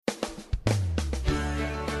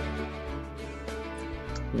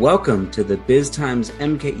Welcome to the BizTimes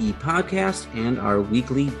MKE podcast and our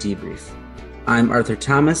weekly debrief. I'm Arthur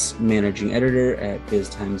Thomas, managing editor at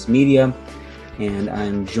BizTimes Media, and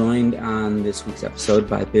I'm joined on this week's episode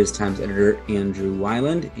by BizTimes editor Andrew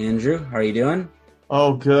Weiland. Andrew, how are you doing?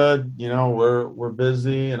 Oh, good. You know, we're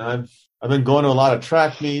busy, and I've been going to a lot of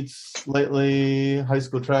track meets lately, high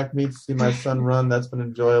school track meets, see my son run. That's been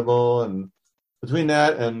enjoyable. And between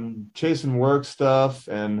that and chasing work stuff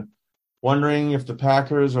and wondering if the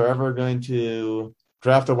Packers are ever going to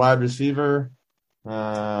draft a wide receiver.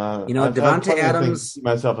 I've Davante Adams, keep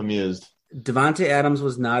myself amused. Davante Adams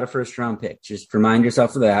was not a first-round pick. Just remind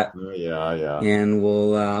yourself of that. Yeah. And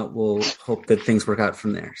we'll hope that things work out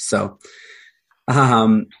from there. So,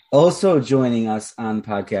 also joining us on the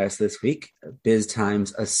podcast this week,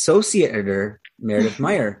 BizTimes associate editor Meredith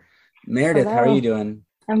Meyer. Meredith, Hello. How are you doing?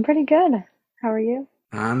 I'm pretty good. How are you?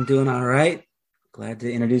 I'm doing all right. Glad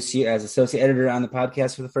to introduce you as associate editor on the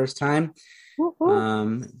podcast for the first time.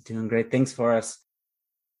 Doing great things for us.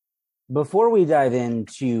 Before we dive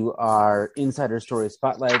into our insider story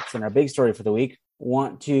spotlights and our big story for the week,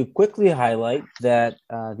 want to quickly highlight that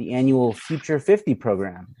the annual Future 50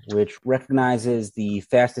 program, which recognizes the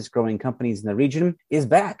fastest growing companies in the region, is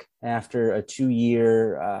back after a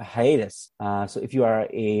 2-year hiatus. So if you are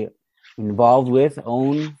involved with,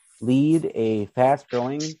 lead a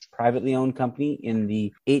fast-growing, privately owned company in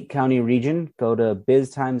the 8-county region, go to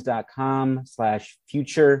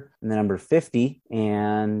biztimes.com/future and the number 50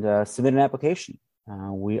 and submit an application.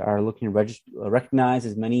 We are looking to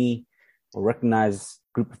recognize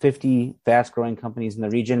group of 50 fast-growing companies in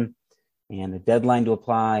the region, and the deadline to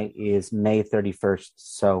apply is May 31st,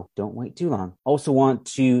 so don't wait too long. Also want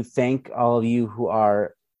to thank all of you who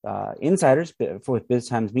are insiders with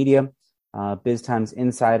BizTimes Media. BizTimes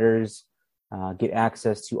insiders get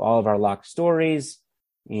access to all of our locked stories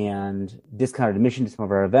and discounted admission to some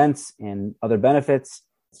of our events and other benefits.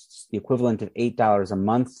 It's the equivalent of $8 a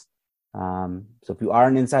month. So if you are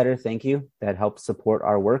an insider, thank you. That helps support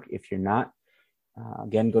our work. If you're not,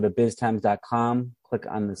 again, go to biztimes.com, click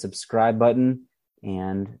on the subscribe button,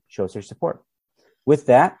 and show us your support. With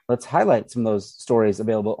that, let's highlight some of those stories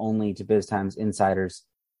available only to BizTimes insiders.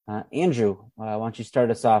 Andrew, why don't you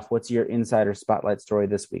start us off? What's your insider spotlight story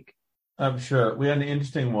this week? Sure. We had an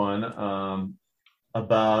interesting one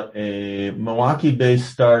about a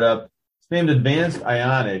Milwaukee-based startup. It's named Advanced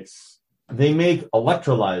Ionics. They make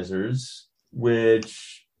electrolyzers,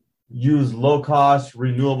 which use low-cost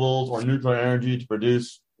renewables or nuclear energy to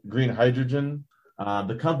produce green hydrogen.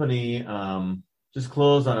 The company just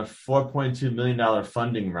closed on a $4.2 million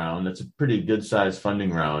funding round. That's a pretty good-sized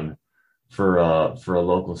funding round for a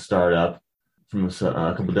local startup from a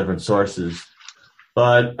couple different sources.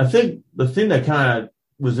 But I think the thing that kind of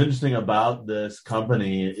was interesting about this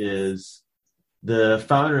company is the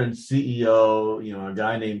founder and CEO, a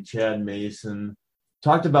guy named Chad Mason,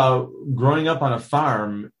 talked about growing up on a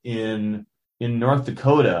farm in North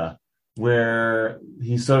Dakota, where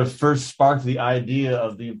he sort of first sparked the idea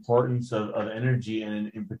of the importance of energy, and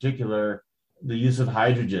in particular, the use of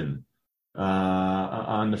hydrogen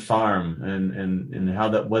on the farm, and how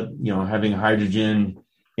having hydrogen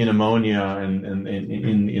in ammonia and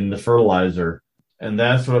in the fertilizer. And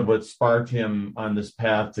that's sort of what sparked him on this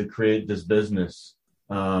path to create this business.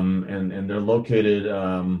 And they're located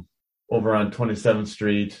over on 27th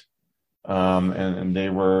Street. And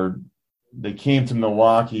they came to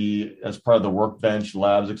Milwaukee as part of the Workbench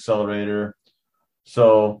Labs Accelerator.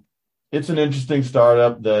 So it's an interesting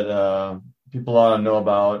startup that people ought to know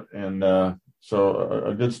about. And so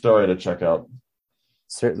a good story to check out.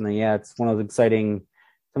 Certainly, yeah. It's one of those exciting,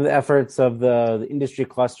 some of the efforts of the industry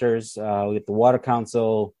clusters. We have the Water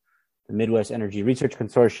Council, the Midwest Energy Research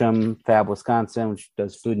Consortium, Fab Wisconsin, which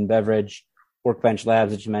does food and beverage. Workbench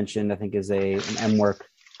Labs, that you mentioned, I think is an MWork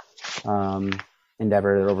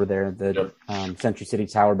endeavor over there at the Century City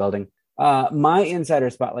Tower building. My insider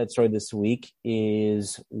spotlight story this week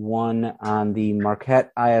is one on the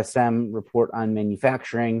Marquette ISM report on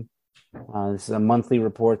manufacturing. This is a monthly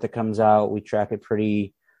report that comes out. We track it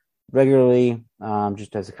pretty regularly,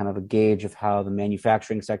 just as a kind of a gauge of how the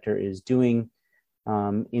manufacturing sector is doing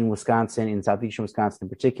in Wisconsin, in southeastern Wisconsin in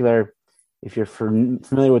particular. If you're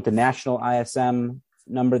familiar with the national ISM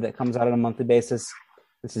number that comes out on a monthly basis,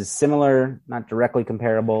 this is similar, not directly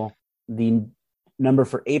comparable. The number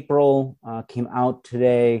for April came out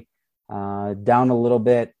today, down a little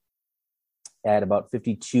bit at about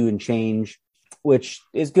 52 and change, which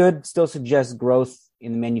is good. Still suggests growth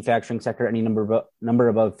in the manufacturing sector. Any number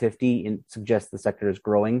above 50 and suggests the sector is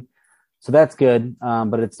growing. So that's good,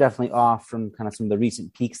 but it's definitely off from kind of some of the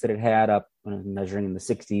recent peaks that it had up when it was measuring in the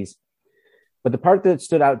 60s. But the part that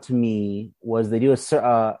stood out to me was they do a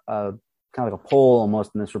kind of like a poll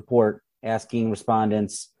almost in this report asking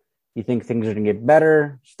respondents, do you think things are going to get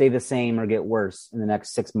better, stay the same, or get worse in the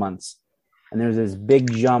next 6 months? And there's this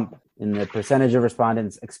big jump in the percentage of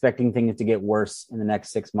respondents expecting things to get worse in the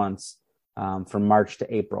next 6 months, from March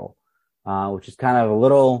to April, which is kind of a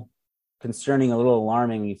little concerning, a little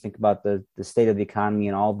alarming when you think about the state of the economy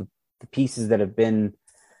and all the pieces that have been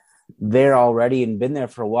there already and been there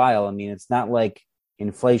for a while. I mean, it's not like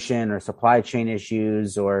inflation or supply chain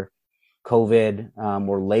issues or COVID,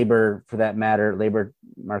 or labor, for that matter, labor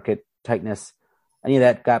market tightness. Any of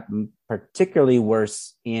that got particularly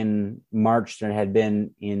worse in March than it had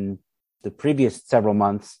been in the previous several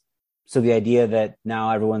months. So the idea that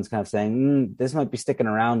now everyone's kind of saying, this might be sticking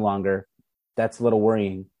around longer, that's a little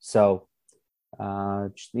worrying. So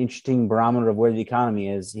just an interesting barometer of where the economy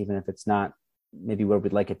is, even if it's not maybe where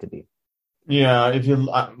we'd like it to be. Yeah,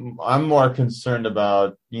 I'm more concerned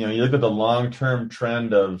about, you look at the long-term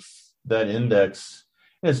trend of that index.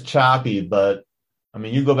 It's choppy, but I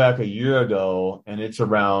mean, you go back a year ago and it's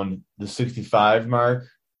around the 65 mark,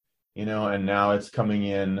 and now it's coming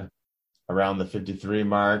in around the 53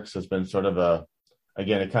 mark. So it's been sort of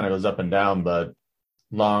again, it kind of goes up and down, but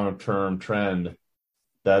long-term trend,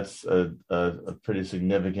 that's a pretty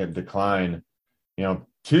significant decline.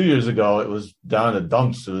 2 years ago, it was down to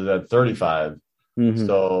dumps. It was at 35. Mm-hmm.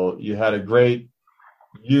 So you had a great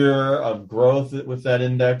year of growth with that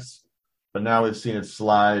index, but now we've seen it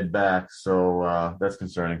slide back. So that's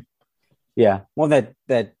concerning. Yeah. Well,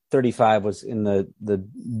 that 35 was in the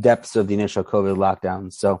depths of the initial COVID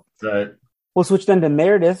lockdown. So right. We'll switch then to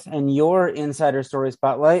Meredith and your insider story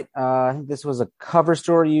spotlight. I think this was a cover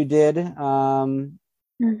story you did.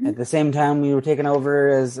 At the same time, we were taking over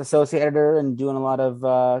as associate editor and doing a lot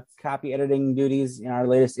of copy editing duties in our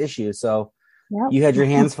latest issue. So You had your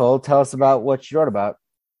hands full. Tell us about what you wrote about.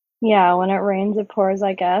 Yeah, when it rains, it pours,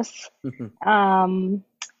 I guess.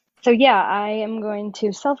 So I am going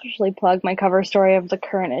to selfishly plug my cover story of the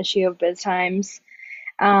current issue of Biz Times.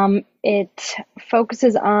 It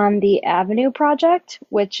focuses on the Avenue Project,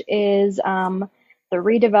 which is the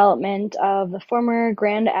redevelopment of the former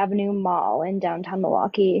Grand Avenue Mall in downtown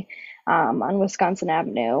Milwaukee, on Wisconsin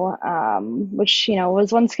Avenue, which,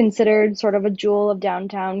 was once considered sort of a jewel of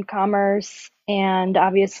downtown commerce. And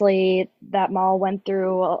obviously that mall went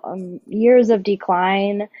through years of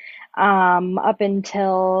decline, up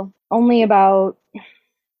until only about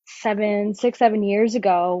 7 years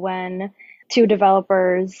ago, when two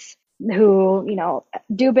developers who,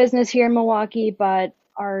 do business here in Milwaukee, but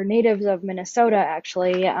are natives of Minnesota,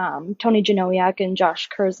 actually, Tony Janowiak and Josh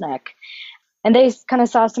Kersnick. And they kind of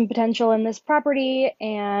saw some potential in this property,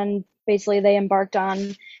 and basically they embarked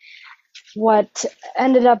on what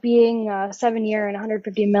ended up being a 7-year and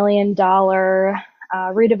 $150 million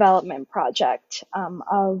redevelopment project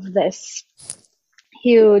of this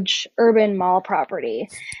huge urban mall property.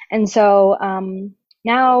 And so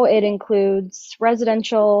now it includes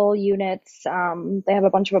residential units. They have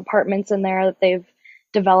a bunch of apartments in there that they've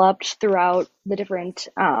developed throughout the different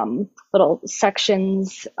little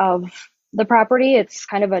sections of the property. It's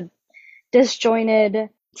kind of a disjointed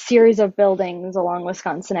series of buildings along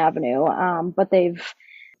Wisconsin Avenue, but they've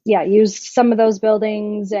used some of those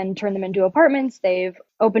buildings and turned them into apartments. They've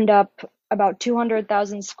opened up about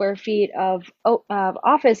 200,000 square feet of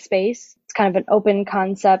office space. It's kind of an open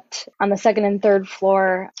concept on the second and third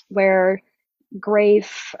floor, where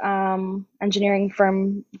Grafe, engineering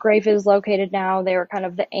firm Grafe, is located now. They were kind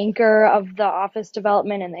of the anchor of the office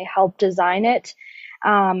development, and they helped design it.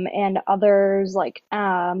 And others like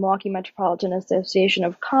Milwaukee Metropolitan Association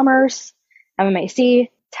of Commerce, MMAC,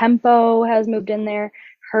 Tempo has moved in there.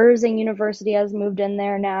 Herzing University has moved in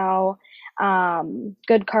there now.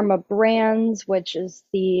 Good Karma Brands, which is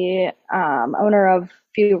the owner of a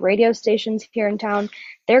few radio stations here in town,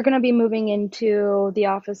 they're going to be moving into the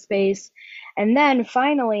office space. And then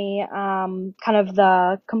finally, kind of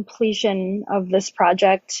the completion of this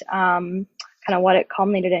project, kind of what it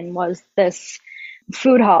culminated in was this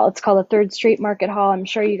food hall. It's called the 3rd Street Market Hall. I'm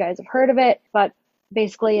sure you guys have heard of it, but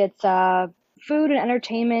basically it's a food and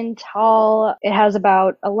entertainment hall. It has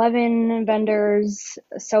about 11 vendors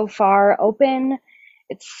so far open.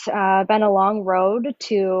 It's been a long road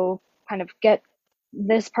to kind of get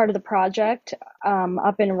this part of the project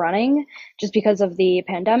up and running, just because of the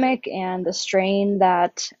pandemic and the strain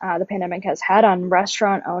that the pandemic has had on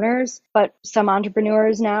restaurant owners. But some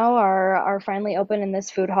entrepreneurs now are finally open in this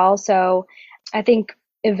food hall. So I think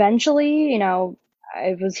eventually,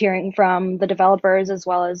 I was hearing from the developers as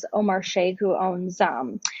well as Omar Sheikh, who owns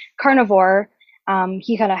Carnivore.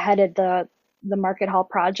 He kind of headed the the Market Hall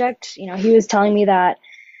project, he was telling me that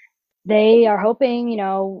they are hoping,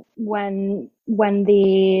 when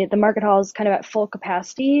the Market Hall is kind of at full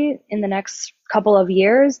capacity in the next couple of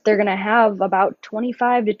years, they're going to have about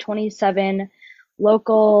 25 to 27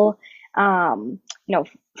 local,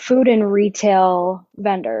 food and retail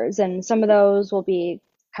vendors. And some of those will be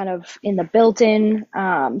kind of in the built-in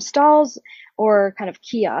stalls or kind of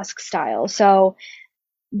kiosk style. So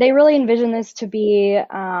they really envision this to be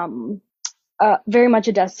very much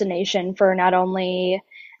a destination for not only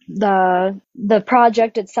the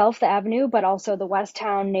project itself, the avenue, but also the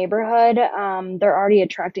Westtown neighborhood. They're already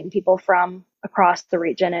attracting people from across the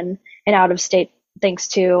region and out of state, thanks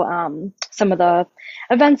to some of the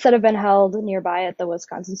events that have been held nearby at the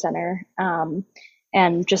Wisconsin Center,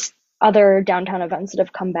 and just other downtown events that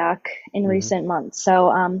have come back in recent months.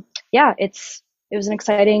 So it was an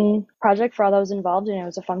exciting project for all those involved, and it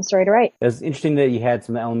was a fun story to write. It was interesting that you had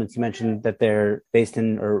some elements. You mentioned that they're based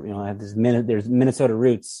in, or have there's Minnesota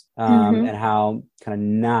roots, and how kind of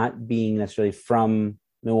not being necessarily from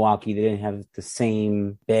Milwaukee, they didn't have the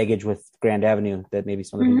same baggage with Grand Avenue that maybe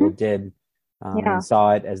some other people did. And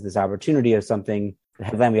saw it as this opportunity of something. The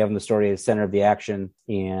headline we have in the story is center of the action,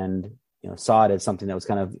 and saw it as something that was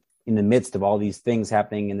kind of in the midst of all these things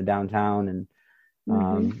happening in the downtown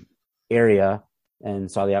and area,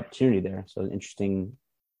 and saw the opportunity there. So interesting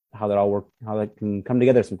how that all work, how that can come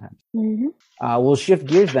together sometimes. We'll shift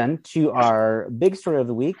gears then to our big story of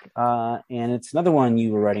the week, and it's another one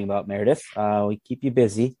you were writing about, Meredith. We keep you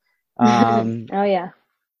busy. Oh yeah.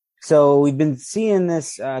 So we've been seeing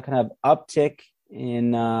this kind of uptick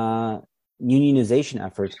in unionization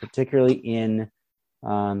efforts, particularly in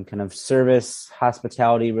kind of service,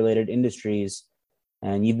 hospitality related industries.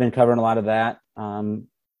 And you've been covering a lot of that.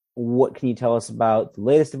 What can you tell us about the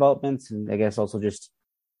latest developments, and I guess also just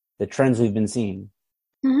the trends we've been seeing?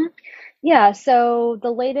 Yeah, so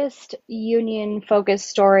the latest union focused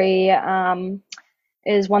story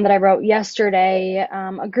is one that I wrote yesterday.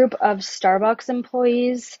 A group of Starbucks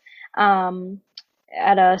employees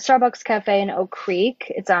at a Starbucks cafe in Oak Creek,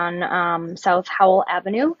 it's on South Howell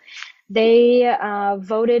Avenue, they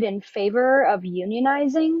voted in favor of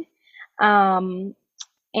unionizing.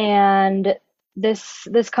 And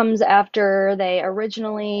this comes after they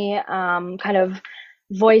originally kind of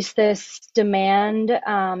voiced this demand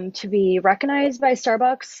to be recognized by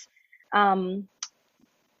Starbucks,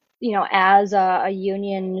 as a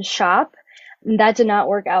union shop. That did not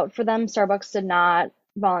work out for them. Starbucks did not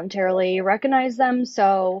voluntarily recognize them,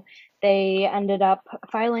 so they ended up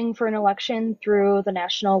filing for an election through the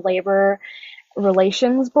National Labor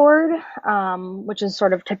Relations Board, which is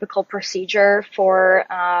sort of typical procedure for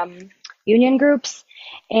union groups.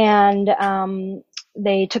 And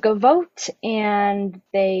they took a vote, and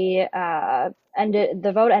the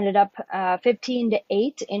vote ended up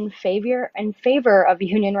 15-8 in favor of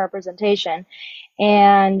union representation.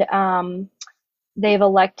 And they've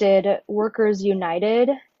elected Workers United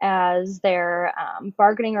as their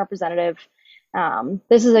bargaining representative.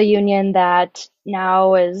 This is a union that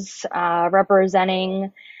now is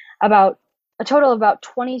representing a total of about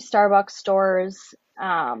 20 Starbucks stores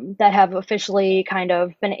that have officially kind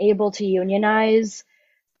of been able to unionize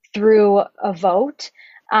through a vote.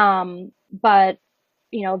 But,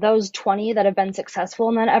 those 20 that have been successful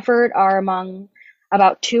in that effort are among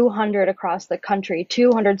about 200 across the country,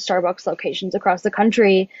 200 Starbucks locations across the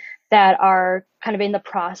country that are kind of in the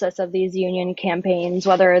process of these union campaigns,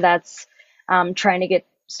 whether that's trying to get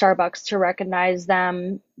Starbucks to recognize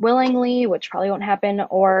them willingly, which probably won't happen,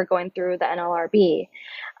 or going through the NLRB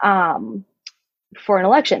for an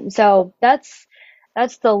election. So that's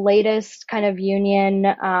the latest kind of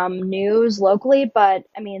union news locally. But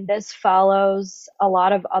I mean, this follows a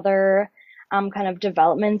lot of other kind of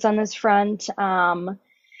developments on this front.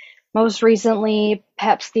 Most recently,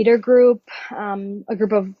 Pabst Theater Group, a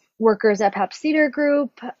group of workers at Pabst Theater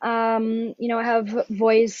Group, have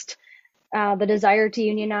voiced the desire to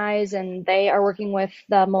unionize, and they are working with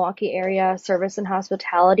the Milwaukee Area Service and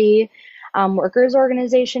Hospitality Workers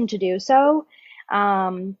Organization to do so.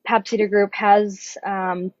 Pabst Theater Group has,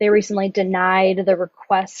 they recently denied the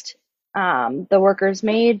request the workers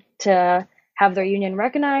made to have their union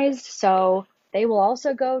recognized, so they will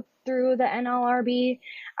also go through the NLRB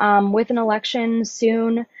with an election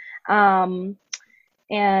soon. And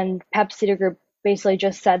Pabst Theater Group basically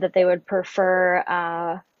just said that they would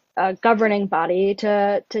prefer a governing body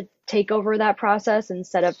to take over that process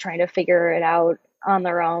instead of trying to figure it out on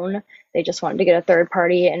their own. They just wanted to get a third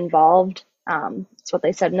party involved. That's what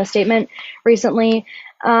they said in a statement recently.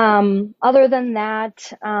 Other than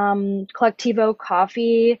that, Collectivo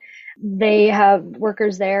Coffee,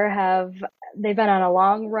 workers there have they've been on a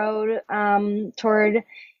long road toward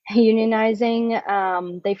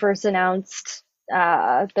unionizing. They first announced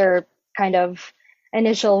their kind of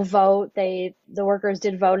initial vote. The workers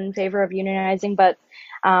did vote in favor of unionizing, but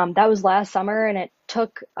that was last summer, and it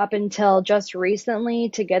took up until just recently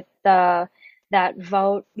to get that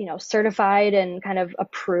vote, certified and kind of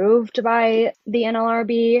approved by the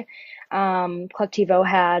NLRB.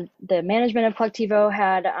 The management of Colectivo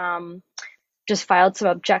had just filed some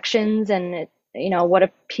objections, and it, what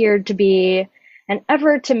appeared to be an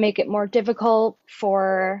effort to make it more difficult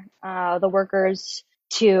for the workers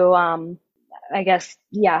to, have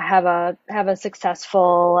a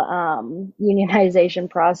successful unionization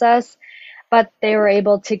process. But they were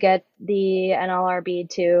able to get the NLRB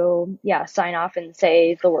to, sign off and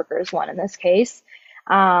say the workers won in this case.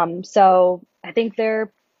 So I think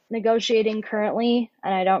they're negotiating currently,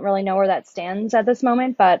 and I don't really know where that stands at this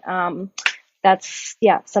moment, but that's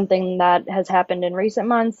something that has happened in recent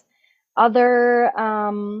months. Other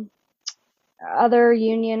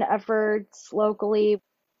union efforts locally.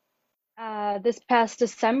 This past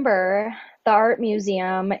December, the Art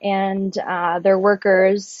Museum and their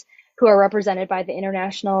workers, who are represented by the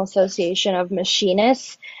International Association of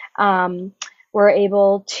Machinists, were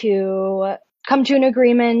able to come to an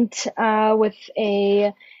agreement with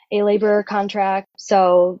a labor contract.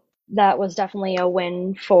 So that was definitely a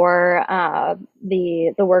win for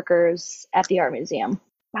the workers at the Art Museum.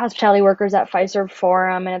 Hospitality workers at Fiserv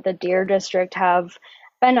Forum and at the Deer District have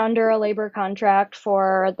been under a labor contract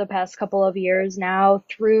for the past couple of years now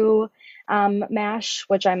through MASH,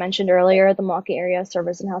 which I mentioned earlier, the Milwaukee Area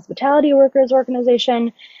Service and Hospitality Workers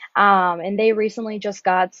Organization. And they recently just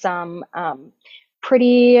got some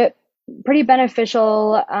pretty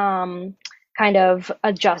beneficial kind of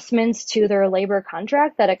adjustments to their labor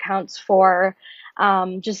contract that accounts for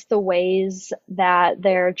just the ways that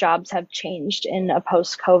their jobs have changed in a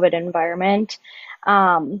post-COVID environment.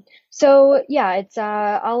 It's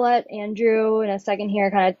I'll let Andrew in a second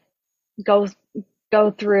here kind of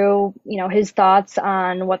go through, his thoughts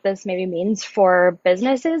on what this maybe means for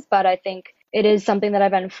businesses, but I think it is something that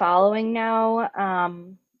I've been following now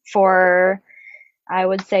for, I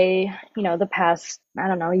would say, the past,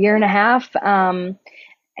 year and a half.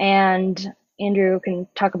 And Andrew can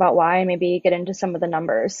talk about why and maybe get into some of the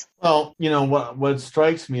numbers. Well, what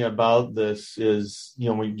strikes me about this is,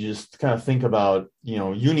 we just kind of think about,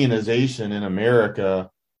 unionization in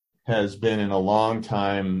America has been in a long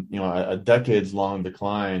time, a decades-long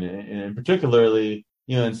decline, and particularly,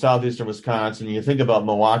 in southeastern Wisconsin. You think about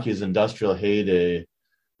Milwaukee's industrial heyday,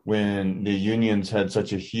 when the unions had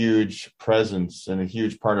such a huge presence and a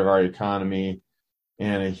huge part of our economy,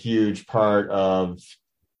 and a huge part of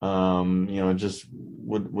just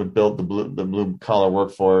would build the blue collar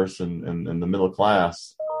workforce and the middle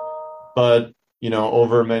class. But,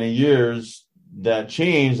 over many years, that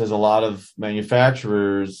changed as a lot of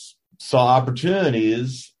manufacturers saw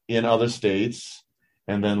opportunities in other states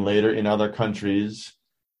and then later in other countries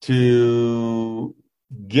to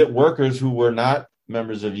get workers who were not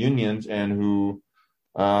members of unions and who,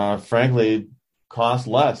 frankly, cost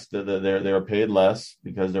less. They were paid less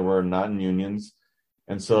because they were not in unions.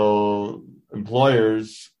 And so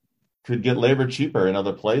employers could get labor cheaper in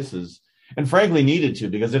other places, and frankly needed to,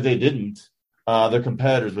 because if they didn't, their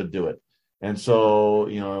competitors would do it. And so,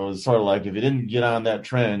 it was sort of like, if you didn't get on that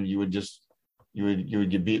trend, you would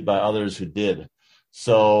get beat by others who did.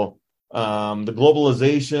 So the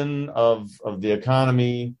globalization of the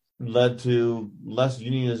economy led to less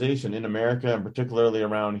unionization in America, and particularly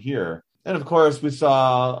around here. And of course, we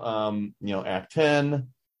saw, Act 10,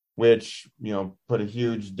 which, put a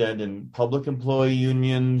huge dent in public employee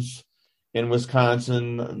unions in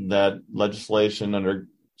Wisconsin. That legislation under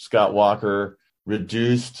Scott Walker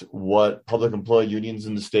reduced what public employee unions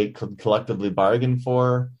in the state could collectively bargain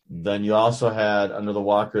for. Then you also had, under the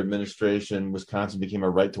Walker administration, Wisconsin became a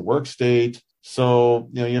right to work state. So,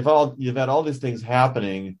 you've had all these things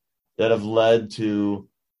happening that have led to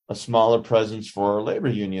a smaller presence for labor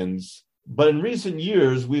unions. But in recent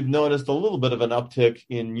years, we've noticed a little bit of an uptick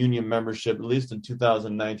in union membership, at least in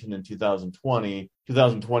 2019 and 2020.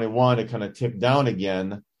 2021, it kind of ticked down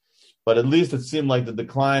again. But at least it seemed like the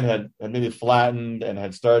decline had maybe flattened and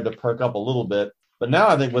had started to perk up a little bit. But now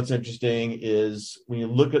I think what's interesting is when you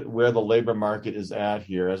look at where the labor market is at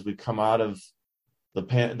here, as we come out of the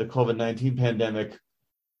COVID-19 pandemic,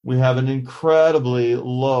 we have an incredibly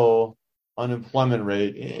low unemployment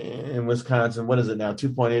rate in Wisconsin. What is it now?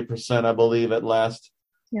 2.8%, I believe, at last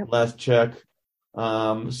check.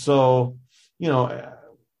 So,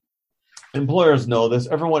 employers know this.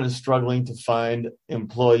 Everyone is struggling to find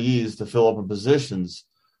employees to fill open positions.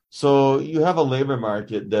 So you have a labor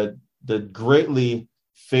market that greatly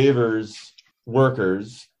favors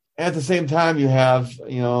workers. At the same time, you have,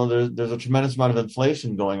 there's a tremendous amount of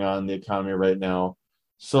inflation going on in the economy right now.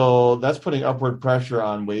 So that's putting upward pressure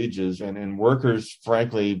on wages, and workers,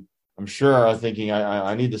 frankly, I'm sure are thinking,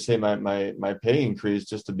 I need to say my pay increase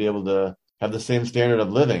just to be able to have the same standard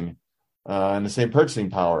of living and the same purchasing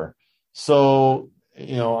power. So,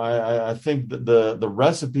 I think that the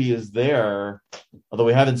recipe is there, although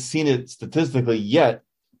we haven't seen it statistically yet.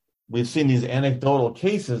 We've seen these anecdotal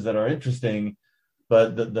cases that are interesting,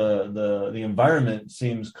 but the environment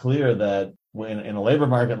seems clear that when in a labor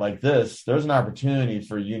market like this, there's an opportunity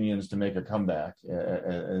for unions to make a comeback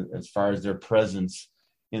as far as their presence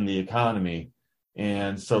in the economy.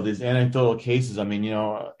 And so these anecdotal cases, I mean,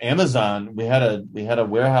 Amazon, we had a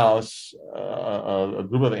warehouse, a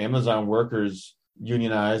group of Amazon workers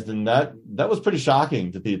unionized, and that was pretty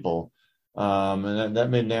shocking to people. And that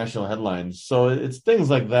made national headlines. So it's things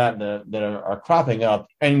like that are cropping up,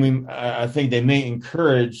 and I think they may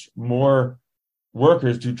encourage more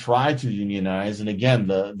workers to try to unionize. And again,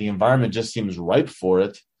 the environment just seems ripe for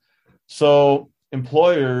it. So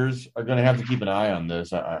employers are going to have to keep an eye on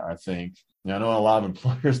this. I think. I know a lot of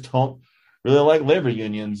employers don't really like labor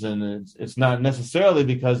unions, and it's not necessarily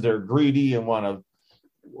because they're greedy and want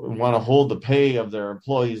to hold the pay of their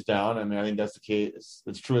employees down. I mean, I think that's the case.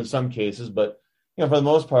 It's true in some cases, but for the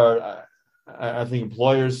most part, I think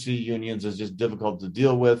employers see unions as just difficult to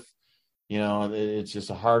deal with. It's just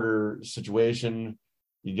a harder situation.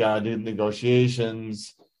 You got to do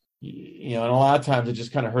negotiations. And a lot of times it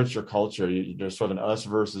just kind of hurts your culture. There's sort of an us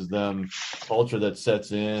versus them culture that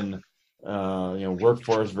sets in.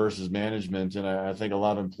 Workforce versus management, and I think a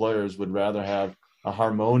lot of employers would rather have a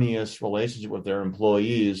harmonious relationship with their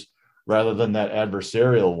employees rather than that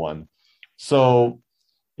adversarial one. So,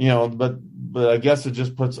 but I guess it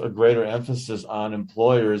just puts a greater emphasis on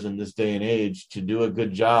employers in this day and age to do a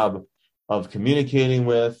good job of communicating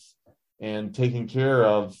with and taking care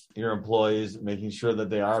of your employees, making sure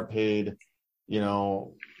that they are paid,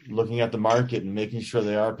 looking at the market and making sure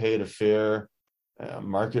they are paid a fair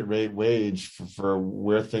market rate wage for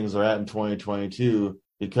where things are at in 2022.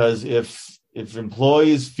 Because if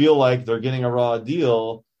employees feel like they're getting a raw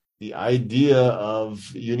deal, the idea of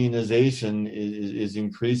unionization is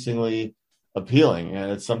increasingly appealing,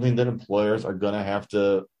 and it's something that employers are going to have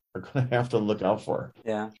to look out for.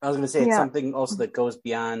 Yeah, I was going to say it's something also that goes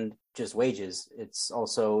beyond just wages. It's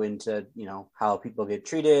also into how people get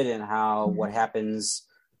treated and how what happens,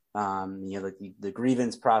 like the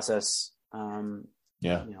grievance process. In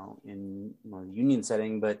the union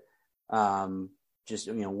setting, but just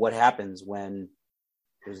what happens when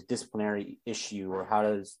there's a disciplinary issue, or how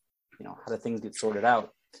do things get sorted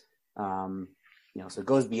out? So it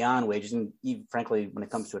goes beyond wages, and even, frankly, when it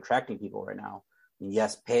comes to attracting people right now,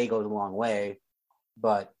 yes, pay goes a long way,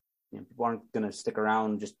 but people aren't going to stick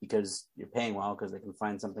around just because you're paying well, because they can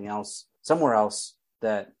find something else somewhere else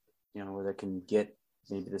that where they can get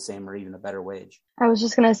maybe the same or even a better wage. I was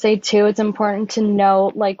just going to say too, it's important to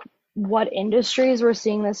note what industries we're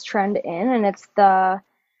seeing this trend in, and it's the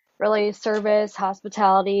really service,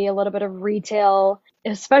 hospitality, a little bit of retail,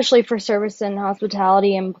 especially for service and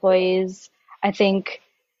hospitality employees. I think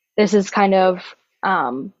this has kind of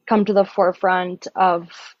come to the forefront of,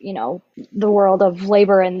 the world of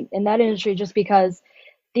labor in that industry, just because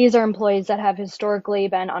these are employees that have historically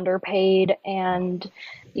been underpaid and,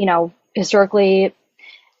 historically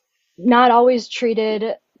not always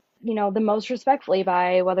treated, the most respectfully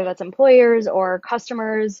by whether that's employers or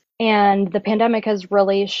customers. And the pandemic has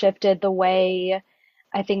really shifted the way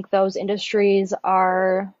I think those industries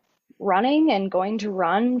are running and going to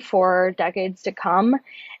run for decades to come.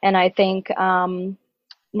 And I think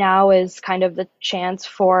now is kind of the chance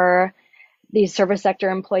for these service sector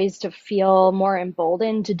employees to feel more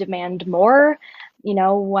emboldened to demand more.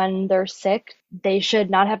 When they're sick, they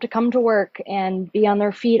should not have to come to work and be on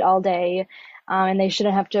their feet all day. And they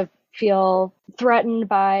shouldn't have to feel threatened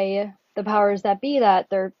by the powers that be that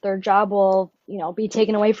their job will, be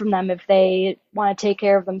taken away from them if they want to take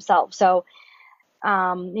care of themselves. So,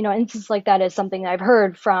 instances like that is something I've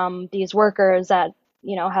heard from these workers that,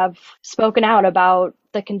 have spoken out about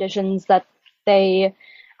the conditions that they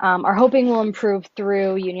are hoping will improve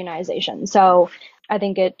through unionization. So I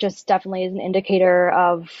think it just definitely is an indicator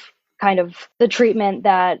of kind of the treatment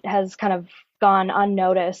that has kind of gone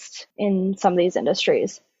unnoticed in some of these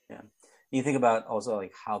industries. Yeah. You think about also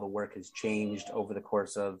how the work has changed over the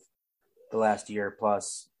course of the last year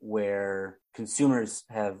plus, where consumers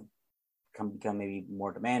have become maybe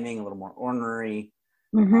more demanding, a little more ornery.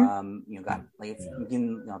 Mm-hmm. You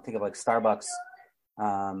can think of Starbucks.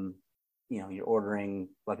 You're ordering,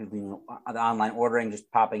 like the online ordering, just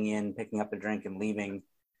popping in, picking up the drink and leaving.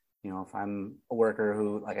 If I'm a worker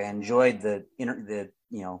who I enjoyed the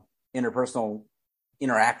interpersonal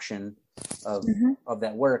interaction of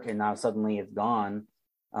that work, and now suddenly it's gone.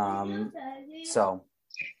 Yeah,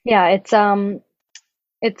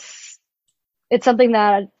 it's something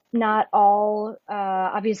that not all,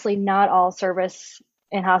 obviously not all service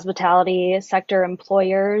and hospitality sector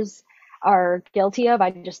employers are guilty of.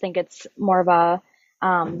 I just think it's more of a,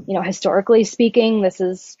 historically speaking, this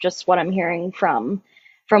is just what I'm hearing from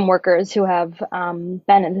workers who have been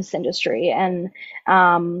in this industry. And,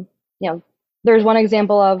 there's one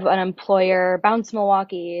example of an employer, Bounce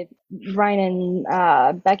Milwaukee. Ryan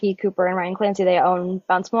and Becky Cooper and Ryan Clancy, they own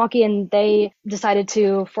Bounce Milwaukee, and they decided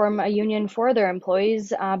to form a union for their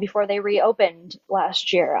employees before they reopened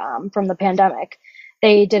last year from the pandemic.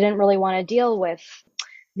 They didn't really want to deal with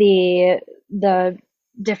the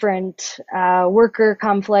different worker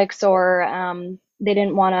conflicts, or they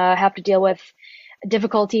didn't want to have to deal with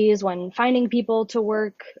difficulties when finding people to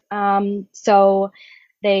work. So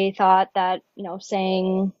they thought that,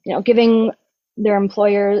 giving their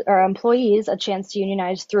employers or employees a chance to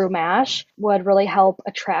unionize through MASH would really help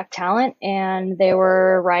attract talent. And they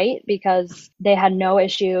were right, because they had no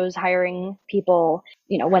issues hiring people,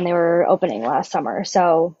 when they were opening last summer.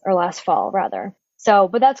 Or last fall rather.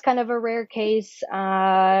 But that's kind of a rare case.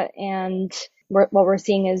 And what we're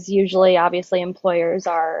seeing is usually, obviously, employers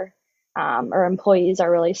are, or employees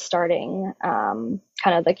are really starting kind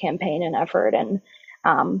of the campaign and effort. And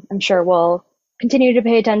I'm sure we'll continue to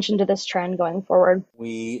pay attention to this trend going forward.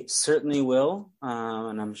 We certainly will.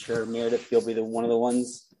 And I'm sure, Meredith, you'll be one of the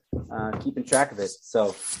ones keeping track of it.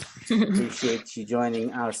 So appreciate you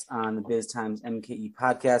joining us on the Biz Times MKE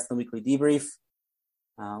podcast, the weekly debrief.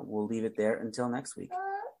 We'll leave it there until next week.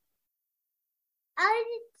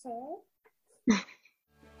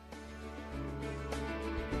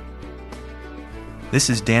 This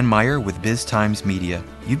is Dan Meyer with Biz Times Media.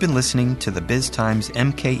 You've been listening to the Biz Times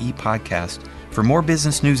MKE podcast. For more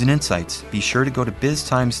business news and insights, be sure to go to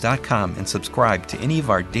biztimes.com and subscribe to any of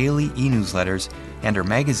our daily e-newsletters and our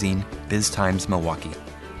magazine, Biz Times Milwaukee.